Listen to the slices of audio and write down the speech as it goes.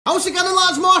How's it going,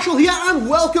 lads? Marshall here, and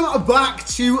welcome back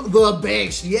to the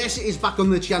base. Yes, it is back on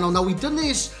the channel. Now, we've done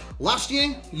this last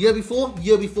year before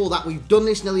that. We've done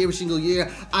this nearly every single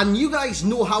year, and you guys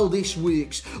know how this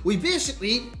works. We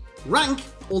basically rank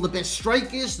all the best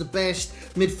strikers, the best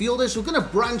midfielders. We're going to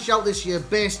branch out this year,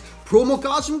 best promo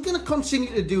cards, and we're going to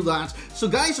continue to do that. So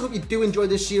guys, I hope you do enjoy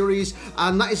this series,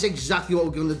 and that is exactly what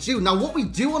we're going to do. Now, what we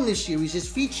do on this series is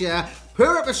feature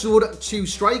per episode 2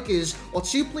 strikers or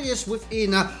 2 players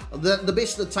within the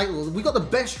base of the title. We got the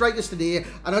best strikers today,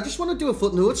 and I just want to do a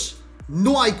footnote.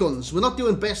 No icons. We're not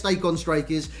doing best icon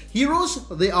strikers. Heroes,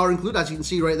 they are included, as you can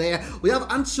see right there. We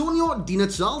have Antonio Di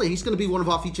Natale. He's going to be one of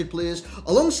our featured players,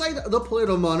 alongside the player of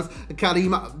the month,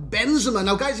 Potm Benzema.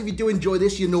 Now, guys, if you do enjoy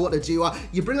this, you know what to do.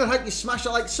 You bring a hype, you smash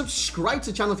a like, subscribe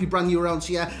to the channel if you're brand new around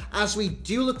here, as we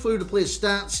do look through the player's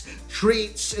stats,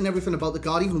 traits, and everything about the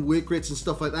card, even work rates and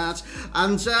stuff like that.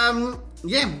 And,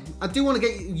 yeah, I do want to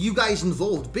get you guys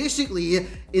involved. Basically,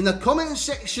 in the comment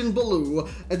section below,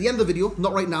 at the end of the video,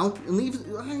 not right now, and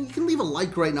you can leave a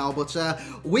like right now, but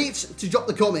wait to drop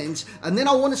the comments, and then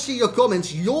I want to see your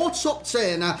comments, your top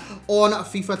 10 on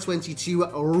FIFA 22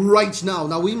 right now.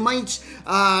 Now, we might,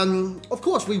 of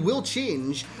course, we will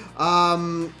change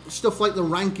stuff like the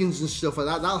rankings and stuff like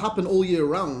that. That'll happen all year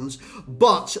round,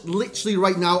 but literally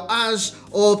right now, as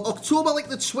of October, like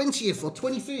the 20th or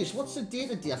 21st, what's the date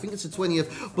today? I think it's the 20th,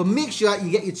 but make sure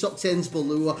you get your top 10s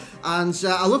below, and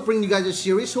I love bringing you guys a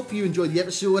series. Hope you enjoyed the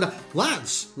episode.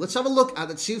 Lads, let's have a look at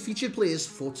the 2 featured players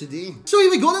for today. So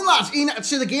here we go then, lads,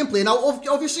 into the gameplay. Now,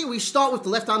 obviously, we start with the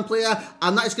left-hand player,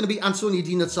 and that is going to be Antonio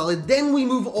Di Natale. Then we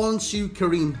move on to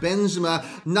Potm Benzema.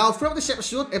 Now, throughout this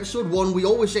episode 1, we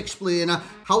always explain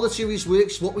how the series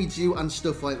works, what we do, and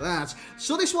stuff like that.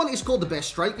 So this one is called the best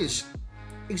strikers.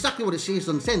 Exactly what it says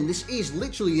on 10. This is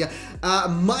literally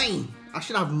mine. I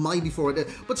should have mine before I did.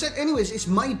 But anyways, it's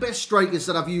my best strikers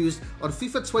that I've used on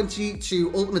FIFA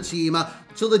 22 Ultimate Team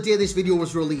until the day this video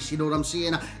was released, you know what I'm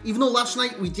saying? Even though last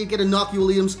night we did get a Narky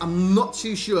Williams, I'm not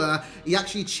too sure he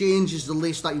actually changes the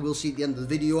list that you will see at the end of the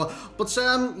video. But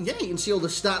yeah, you can see all the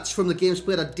stats from the games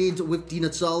played I did with Di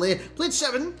Natale. Played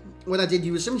 7 when I did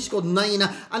use him. He scored 9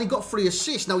 and he got 3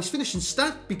 assists. Now, his finishing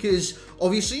stat, because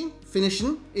obviously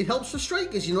finishing, it helps for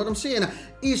strikers, you know what I'm saying,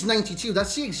 is 92.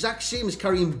 That's the exact same as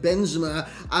Potm Benzema,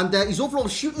 and his overall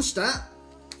shooting stat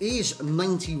is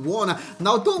 91.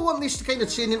 Now, I don't want this to kind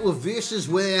of turn into a versus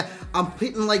where I'm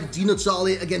pitting like Di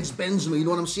Natale against Benzema, you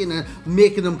know what I'm saying, and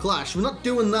making them clash. We're not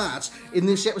doing that in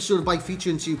this episode by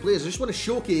featuring 2 players. I just want to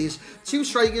showcase 2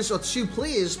 strikers or 2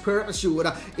 players per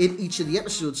episode in each of the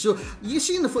episodes. So you're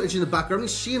seeing the footage in the background, you're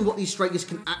seeing what these strikers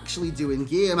can actually do in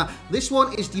game. This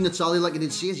one is Di Natale, like I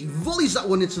did say, he volleys that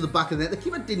one into the back of the net. The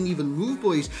keeper didn't even move,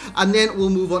 boys. And then we'll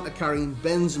move on to Potm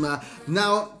Benzema.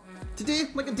 Now, today,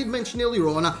 like I did mention earlier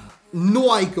on,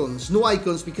 no icons,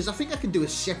 because I think I can do a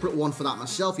separate one for that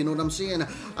myself, you know what I'm saying?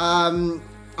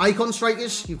 Icon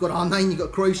strikers, you've got R9, you've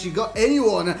got Kroos, you've got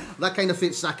anyone that kind of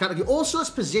fits that category. Also, it's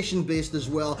position-based as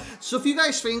well. So if you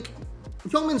guys think,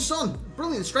 Youngman's Son,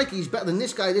 brilliant striker, he's better than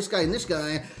this guy, this guy, and this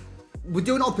guy, we're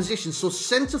doing all positions. So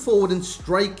centre forward and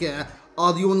striker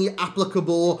are the only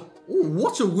applicable, ooh,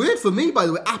 what a word for me, by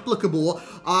the way, applicable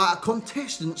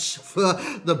contestants for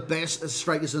the best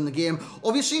strikers in the game.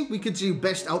 Obviously, we could do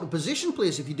best out of position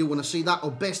players if you do want to see that,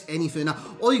 or best anything.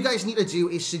 All you guys need to do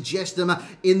is suggest them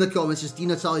in the comments, as Di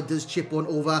Natale does chip one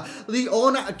over the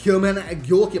oncoming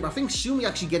goalkeeper. I think soon we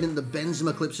actually get into the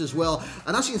Benzema clips as well.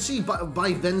 And as you can see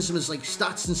by Benzema's like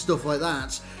stats and stuff like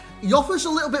that, he offers a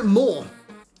little bit more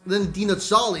than Di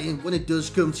Natale when it does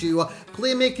come to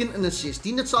playmaking and assist.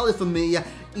 Di Natale, for me,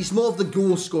 he's more of the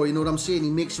goal scorer, you know what I'm saying?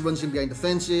 He makes the runs in behind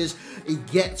defences, he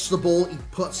gets the ball, he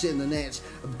puts it in the net.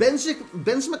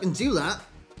 Benzema can do that,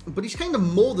 but he's kind of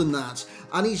more than that,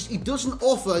 and he doesn't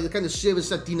offer the kind of service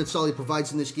that Di Natale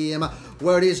provides in this game,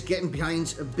 where it is getting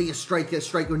behind, be a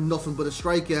striker, nothing but a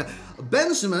striker.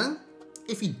 Benzema,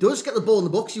 if he does get the ball in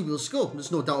the box, he will score,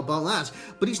 there's no doubt about that,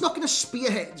 but he's not going to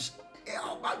spearhead.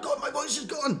 Oh my god, my voice is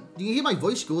gone. Do you hear my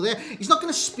voice go there? He's not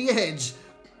going to spearhead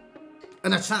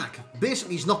an attack.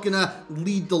 Basically, he's not going to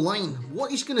lead the line.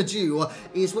 What he's going to do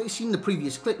is what you've seen in the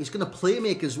previous clip. He's going to play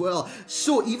make as well.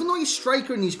 So, even though he's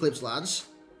striker in these clips, lads,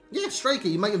 yeah, striker,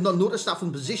 you might have not noticed that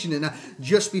from positioning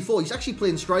just before. He's actually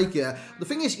playing striker. The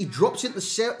thing is, he drops into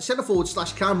centre forward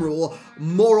 / cam role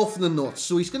more often than not.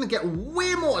 So, he's going to get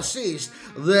way more assists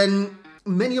than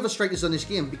many other strikers on this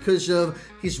game, because of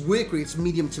his work rates,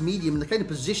 medium to medium, and the kind of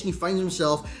position he finds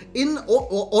himself in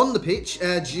or on the pitch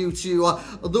due to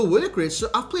the work rates.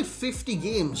 So I've played 50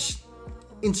 games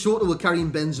in total with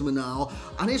Potm Benzema now,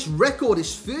 and his record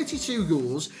is 32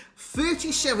 goals,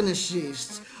 37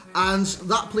 assists, And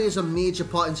that plays a major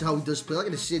part into how he does play. Like I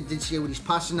did say with his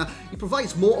passing, he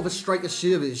provides more of a striker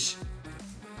service.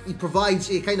 He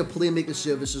provides a kind of playmaker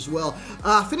service as well.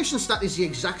 Finishing stat is the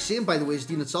exact same, by the way, as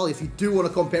Di Natale, if you do want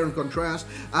to compare and contrast.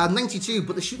 92,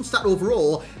 but the shooting stat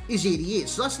overall is 88,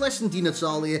 so that's less than Di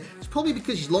Natale. It's probably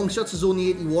because his long shots is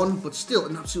only 81, but still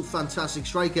an absolute fantastic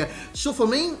striker. So for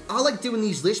me, I like doing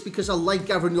these lists because I like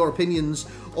gathering your opinions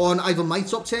on either my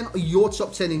top 10 or your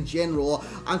top 10 in general,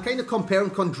 and kind of comparing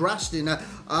and contrasting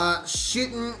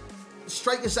certain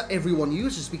strikers that everyone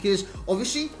uses, because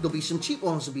obviously there'll be some cheap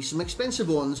ones, there'll be some expensive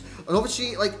ones, and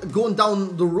obviously, like, going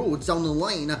down the roads, down the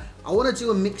line, I want to do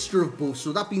a mixture of both.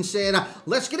 So that being said,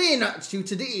 let's get in to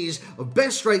today's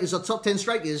best strikers, or top 10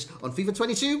 strikers on FIFA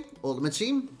 22 Ultimate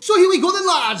Team. So here we go then,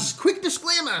 lads. Quick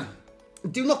disclaimer: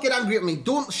 do not get angry at me,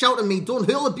 don't shout at me, don't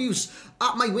hurl abuse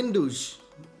at my windows.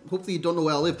 Hopefully you don't know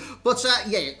where I live. But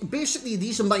yeah, basically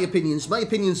these are my opinions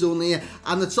only,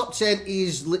 and the top 10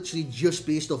 is literally just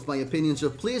based off my opinions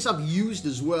of players I've used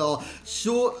as well.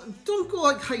 So don't go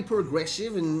like hyper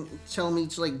aggressive and tell me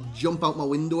to like jump out my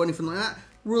window or anything like that.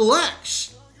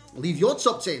 Relax. Leave your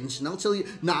top 10s, and I'll tell you.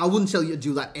 Nah, I wouldn't tell you to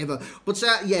do that ever. But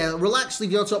yeah, relax,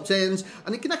 leave your top 10s,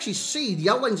 and you can actually see the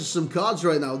outlines of some cards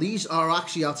right now. These are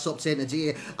actually our top 10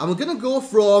 today, and we're going to go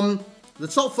from the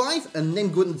top 5 and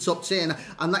then go into the top 10,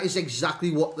 and that is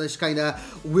exactly what this kind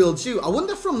of will do. I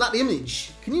wonder, from that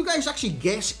image, can you guys actually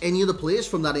guess any of the players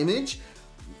from that image?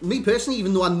 Me personally,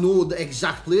 even though I know the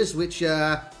exact players, which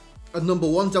are number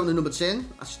 1 down to number 10,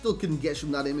 I still couldn't guess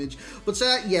from that image. But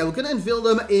yeah, we're going to unveil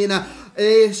them in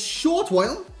a short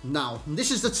while. Now, this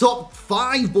is the top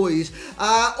 5, boys.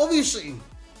 Obviously,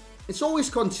 it's always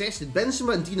contested.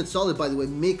 Benzema and Di Natale, by the way,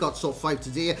 make our top 5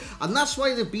 today, and that's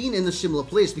why they've been in a similar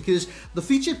place, because the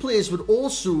featured players would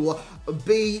also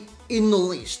be in the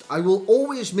list. I will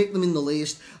always make them in the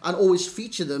list and always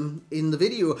feature them in the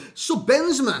video. So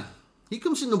Benzema, he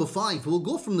comes in number 5. We'll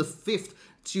go from the 5th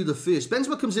to the 1st.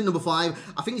 Benzema comes in number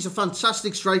 5. I think he's a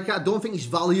fantastic striker. I don't think his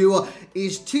value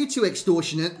is too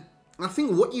extortionate. I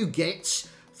think what you get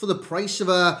for the price of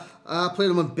a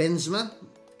player like Benzema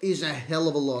is a hell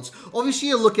of a lot. Obviously,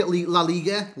 you look at La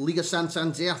Liga, Liga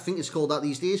Santander, I think it's called that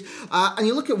these days, and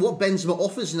you look at what Benzema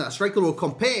offers in that striker role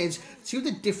compared to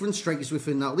the different strikers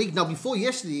within that league. Now, before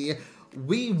yesterday,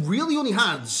 we really only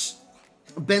had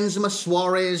Benzema,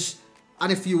 Suarez,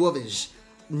 and a few others.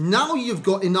 Now you've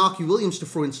got Inaki Williams to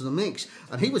throw into the mix,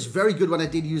 and he was very good when I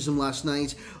did use him last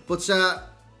night, but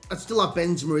I still have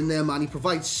Benzema in there, man. He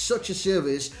provides such a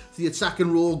service to the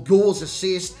attacking role, goals,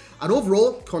 assists, and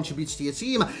overall contributes to your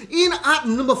team. In at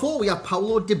number 4, we have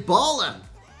Paulo Dybala.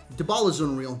 Dybala's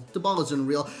unreal. Dybala's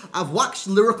unreal. I've waxed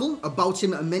lyrical about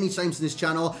him many times in this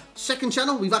channel. Second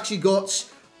channel, we've actually got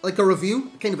like a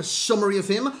review, kind of a summary of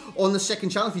him on the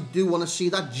second channel if you do want to see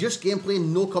that. Just gameplay,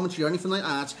 no commentary or anything like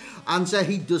that. And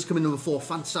he does come in number 4.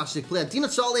 Fantastic player. Di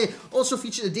Natale also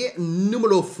featured today,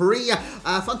 numero 3.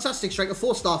 Fantastic striker,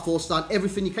 4-star,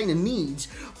 everything you kind of need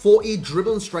for a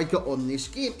dribbling striker on this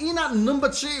game. In at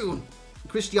number 2,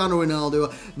 Cristiano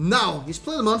Ronaldo. Now, his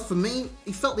player of the month for me,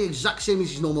 he felt the exact same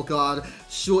as his normal card,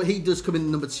 so he does come in at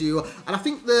number 2. And I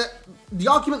think the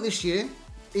argument this year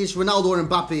is Ronaldo or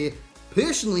Mbappe.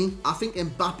 Personally, I think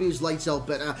Mbappe is lights out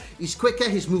better. He's quicker,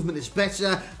 his movement is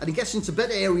better, and he gets into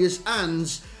better areas, and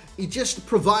he just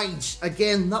provides,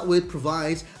 again, that word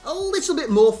provides, a little bit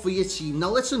more for your team. Now,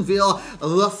 let's unveil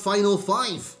the final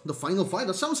 5. The final 5.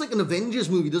 That sounds like an Avengers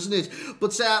movie, doesn't it?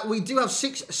 But we do have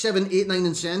 6, 7, 8, 9,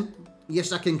 and 10.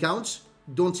 Yes, I can count.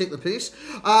 Don't take the piss.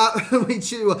 We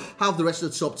do have the rest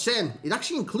of the top 10. It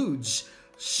actually includes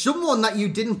someone that you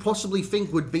didn't possibly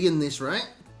think would be in this, right?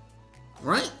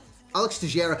 Right? Alex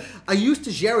Teixeira. I used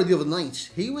Teixeira the other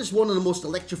night. He was one of the most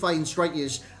electrifying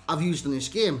strikers I've used in this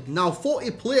game. Now, for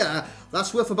a player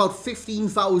that's worth about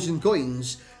 15,000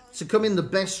 coins to come in the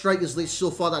best strikers list so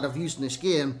far that I've used in this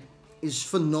game is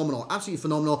phenomenal. Absolutely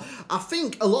phenomenal. I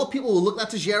think a lot of people will look at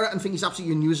Teixeira and think he's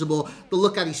absolutely unusable. They'll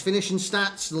look at his finishing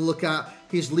stats, they'll look at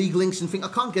his league links and think, I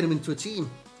can't get him into a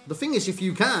team. The thing is, if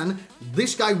you can,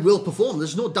 this guy will perform.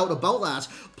 There's no doubt about that.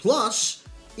 Plus,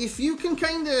 if you can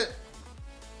kind of,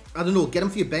 I don't know, get him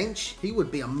for your bench, he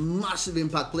would be a massive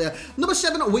impact player. Number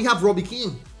 7, we have Robbie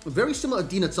Keane. Very similar to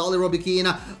Di Natale, Robbie Keane,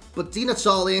 but Di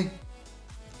Natale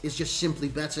is just simply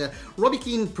better. Robbie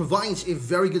Keane provides a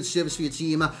very good service for your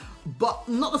team, but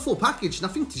not the full package, and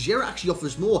I think Teixeira actually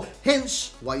offers more,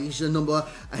 hence why he's a number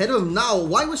ahead of him. Now,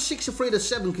 why was 6 afraid of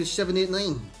 7? Because 7, 8,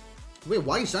 9. Wait,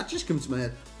 why is that just come to my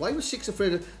head? Why was 6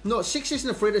 afraid of... No, 6 isn't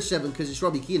afraid of 7 because it's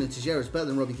Robbie Keane, and Teixeira is better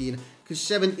than Robbie Keane because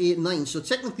 7, 8, 9. So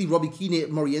technically Robbie Keane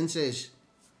ate Morientes.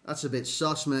 That's a bit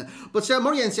sus, mate. But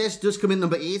Morientes does come in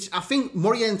number 8. I think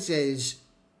Morientes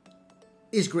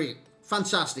is great.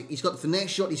 Fantastic. He's got the finesse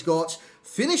shot. He's got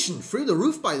finishing through the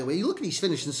roof, by the way. You look at his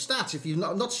finishing stats. If you've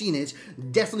not seen it,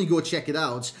 definitely go check it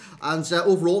out. And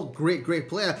overall, great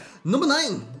player. Number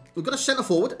 9, we've got a centre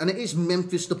forward, and it is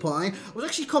Memphis Depay. I was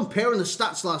actually comparing the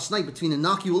stats last night between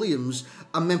Inaki Williams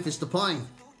and Memphis Depay.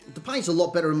 Depay's a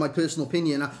lot better in my personal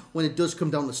opinion when it does come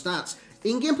down to stats.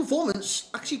 In-game performance,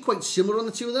 actually quite similar on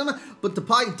the two of them, but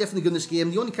Depay definitely good in this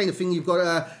game. The only kind of thing you've got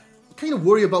to kind of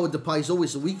worry about with Depay is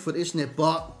always the weak foot, isn't it?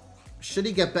 But should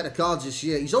he get better cards this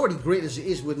year? He's already great as it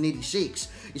is with an 86.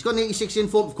 He's got an 86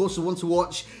 inform, of course, the one to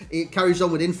watch. It carries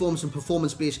on with informs and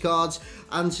performance-based cards,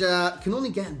 and can only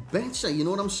get better, you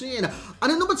know what I'm saying?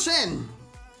 And at number 10,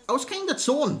 I was kind of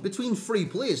torn between 3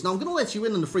 players. Now, I'm going to let you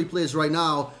in on the 3 players right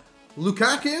now.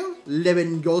 Lukaku,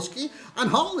 Lewandowski,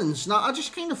 and Haaland. Now, I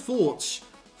just kind of thought,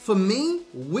 for me,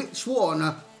 which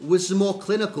one was the more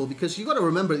clinical? Because you got to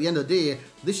remember, at the end of the day,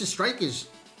 this is strikers.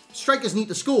 Strikers need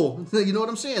to score. You know what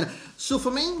I'm saying? So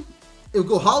for me, it would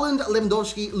go Haaland,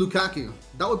 Lewandowski, Lukaku.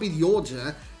 That would be the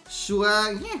order. So,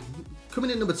 yeah, coming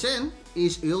in number 10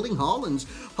 is Erling Haaland.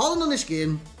 Haaland on this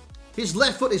game, his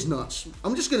left foot is nuts.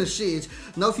 I'm just going to say it.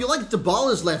 Now, if you like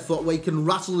Dybala's left foot, where you can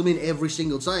rattle him in every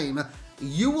single time,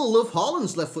 you will love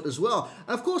Haaland's left foot as well.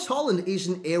 And of course, Haaland is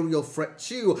an aerial threat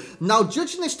too. Now,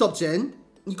 judging this top 10,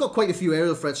 you've got quite a few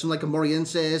aerial threats from like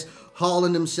Morientes,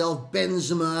 Haaland himself,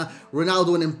 Benzema,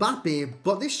 Ronaldo and Mbappe.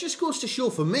 But this just goes to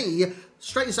show for me,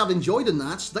 strikers have enjoyed in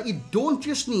that you don't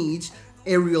just need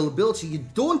aerial ability. You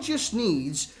don't just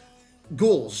need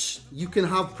goals. You can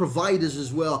have providers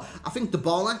as well. I think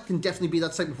Dybala can definitely be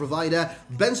that type of provider.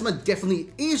 Benzema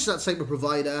definitely is that type of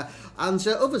provider, and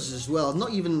others as well.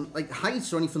 Not even like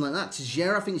heights or anything like that.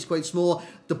 Teixeira, I think, is quite small.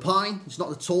 Depay, he's not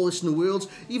the tallest in the world.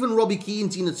 Even Robbie Keane,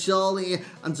 Di Natale,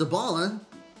 and Dybala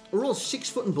are all 6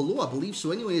 foot and below, I believe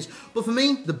so anyways. But for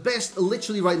me, the best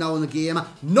literally right now in the game,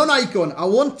 non-icon. I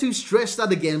want to stress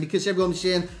that again because everyone's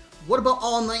saying, what about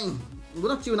R9? We're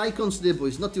not doing icons today,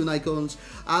 boys. Not doing icons.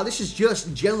 This is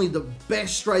just generally the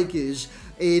best strikers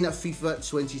in FIFA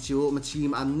 22 Ultimate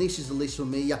Team, and this is the list for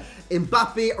me.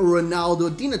 Mbappe,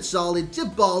 Ronaldo, Di Natale,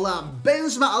 Dybala,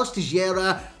 Benzema, Alex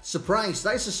Teixeira. Surprise.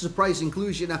 That is a surprise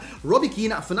inclusion. Robbie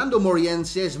Keane, Fernando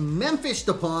Morientes, Memphis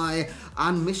Depay,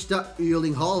 and Mr.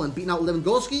 Erling Haaland. Beating out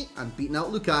Lewandowski and beating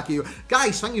out Lukaku.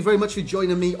 Guys, thank you very much for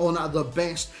joining me on the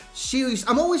best series.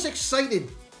 I'm always excited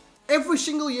every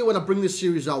single year when I bring this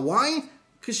series out. Why?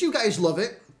 Because you guys love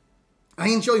it. I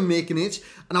enjoy making it.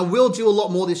 And I will do a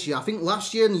lot more this year. I think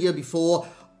last year and the year before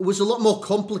was a lot more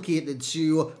complicated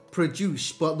to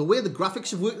produce. But the way the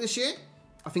graphics have worked this year,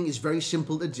 I think it's very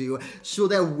simple to do. So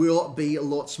there will be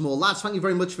lots more. Lads, thank you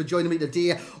very much for joining me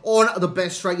today on the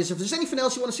best strikers. If there's anything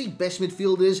else you want to see, best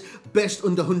midfielders, best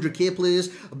under 100k players,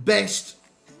 best,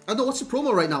 I don't know, what's the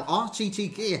promo right now?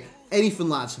 RTTK. Anything,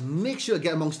 lads, make sure to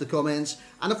get amongst the comments,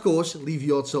 and of course, leave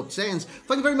your top 10s.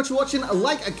 Thank you very much for watching.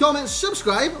 Like, comment,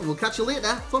 subscribe, and we'll catch you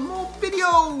later for more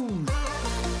videos.